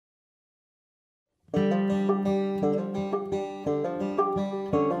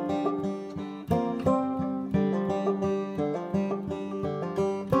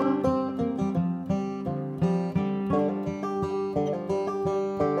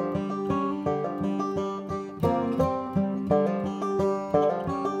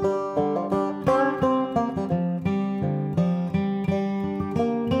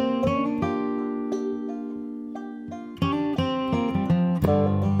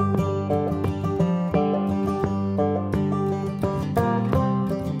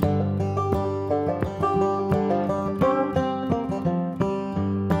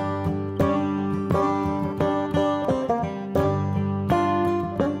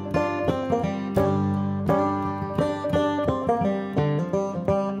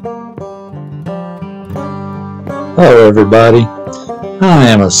Hello everybody, I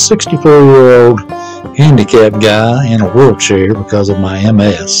am a 64-year-old handicapped guy in a wheelchair because of my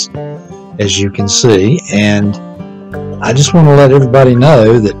MS, as you can see, and I just want to let everybody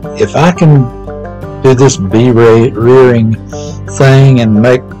know that if I can do this bee rearing thing and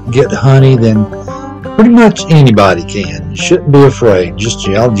get honey, then pretty much anybody can. You shouldn't be afraid,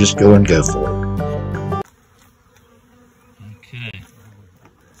 y'all just go and go for it. Okay.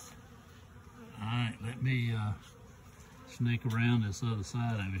 Alright, let me sneak around this other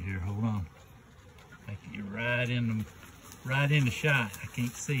side over here. Hold on. I get right in the shot. I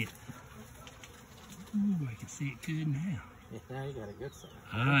can't see it. Ooh, I can see it good now. Yeah, now you got a good side.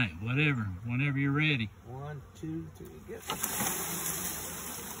 Alright, whatever. Whenever you're ready. 1, 2, 3, go.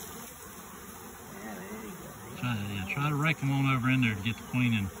 Yeah, there you go. Try to rake them on over in there to get the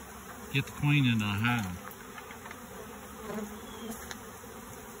queen in the hive.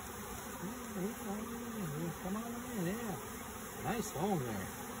 Come on in, yeah. Nice home there.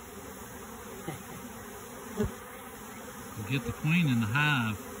 Get the queen in the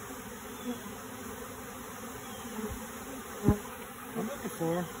hive. I'm looking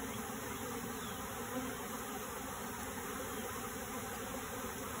for her.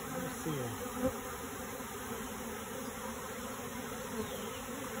 Let's see her.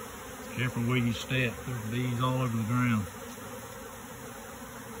 Careful where you step. There's bees all over the ground.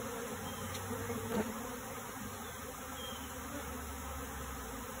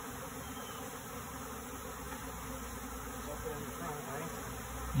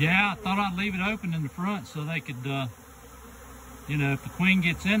 Yeah, I thought I'd leave it open in the front so they could, you know, if the queen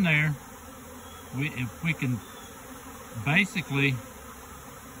gets in there, if we can basically...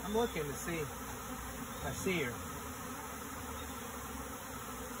 I'm looking to see if I see her.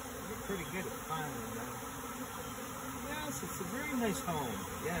 You're pretty good at finding her. Yes, it's a very nice home.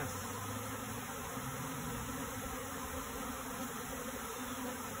 Yes.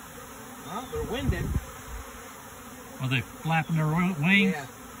 Well, they're winded. Are they flapping their wings? Yeah.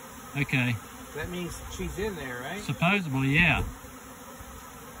 Okay. That means she's in there, right? Supposedly, yeah.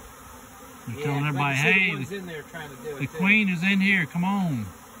 They're telling everybody, hey, in there trying to do the queen is in here, come on.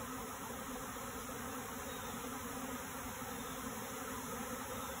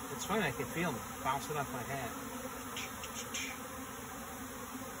 It's funny, I can feel them bouncing off my hat.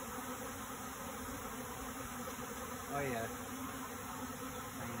 Oh yeah.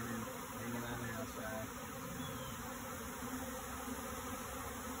 Hanging on the outside.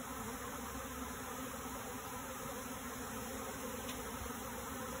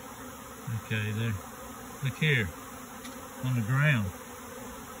 Okay, there. Look here, on the ground.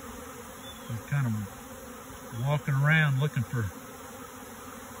 They're kind of walking around looking for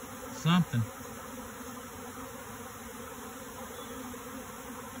something.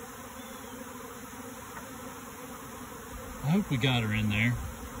 I hope we got her in there.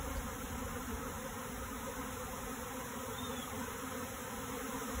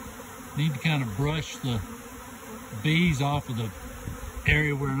 Need to kind of brush the bees off of the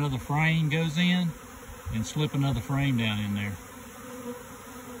area where another frame goes in and slip another frame down in there.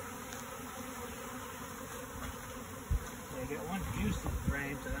 I got one juicy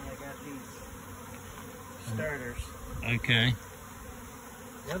frame, and then I got these starters. Okay.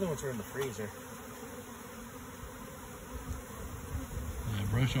 The other ones are in the freezer.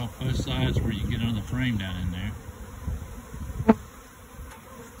 Brush off both sides where you can get another frame down in there.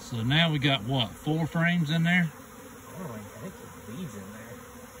 So now we got what, 4 frames in there? Oh, I think there's bees in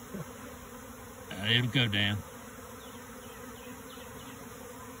there. It'll go down.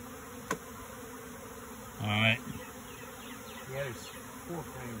 Alright. Yeah, there's 4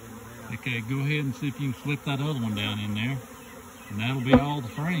 frames in there. Okay, go ahead and see if you can slip that other one down in there. And that'll be all the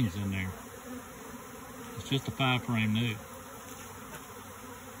frames in there. It's just a 5-frame nuke.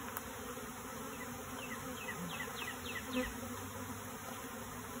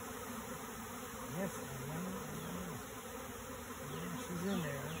 Yes,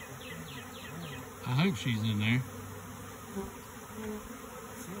 hope she's in there.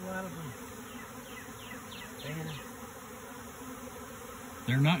 See a lot of them fanning.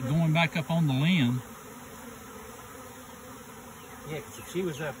 They're not going back up on the limb. Yeah, because if she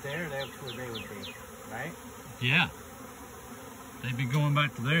was up there, that's where they would be, right? Yeah. They'd be going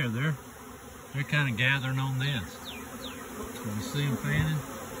back to there. They're kind of gathering on this. Can you see them fanning?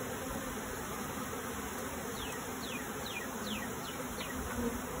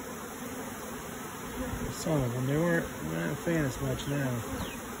 Some of them, they weren't fanning as much now.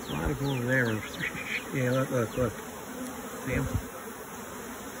 A lot of them over there. Yeah, look. See them?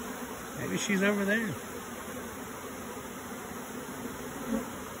 Maybe she's over there.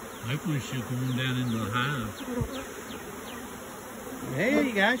 Hopefully she'll go on down into the hive. Hey,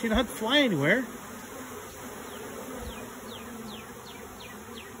 you guys, you don't have to fly anywhere.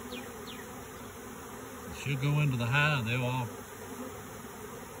 She'll go into the hive. They'll all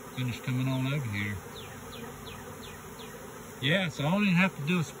finish coming on over here. Yeah, so I only have to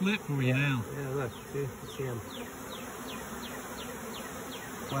do a split for you now. Yeah, look, see him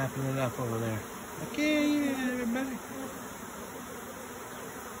flapping it up over there. Okay, yeah, everybody.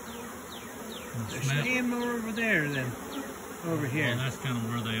 They're staying more over there than over here. Well, that's kind of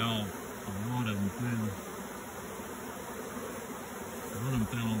where they all, a lot of them fell. A lot of them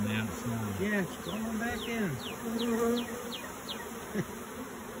fell on the outside. Yeah, it's going back in.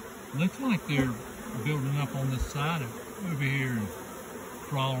 Looks like they're building up on this side over here and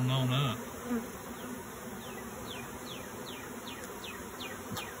crawling on up.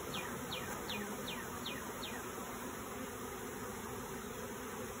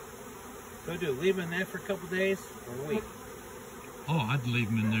 So leave them in there for a couple days or a week? Oh, I'd leave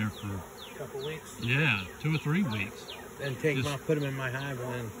them in there for A couple weeks? Yeah, 2 or 3 weeks. Then take them out, put them in my hive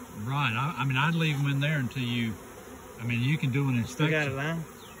and then... Right, I mean, I'd leave them in there until you, I mean, you can do an inspection. You got it now?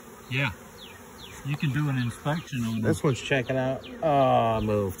 Yeah. You can do an inspection on them. This one's checking out. Oh, I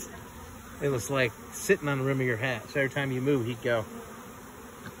moved. It was like sitting on the rim of your hat. So every time you move, he'd go.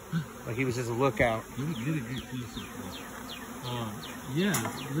 Like he was just a lookout. Get a good close-up. Yeah,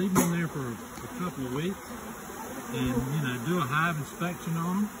 leave them in there for a couple of weeks. And, you know, do a hive inspection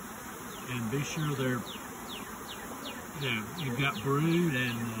on them. And be sure they're, yeah, you've got brood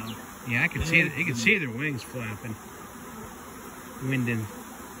and... Yeah, I can see it. You can see their wings flapping. Winding.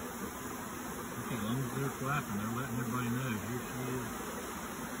 Okay, as long as they're flapping, they're letting everybody know. Here she is.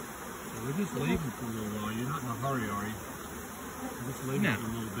 So we'll just leave them for a little while. You're not in a hurry, are you? We'll just leave them for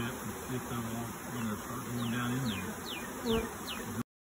a little bit and see if they'll all, you know, start going down in there.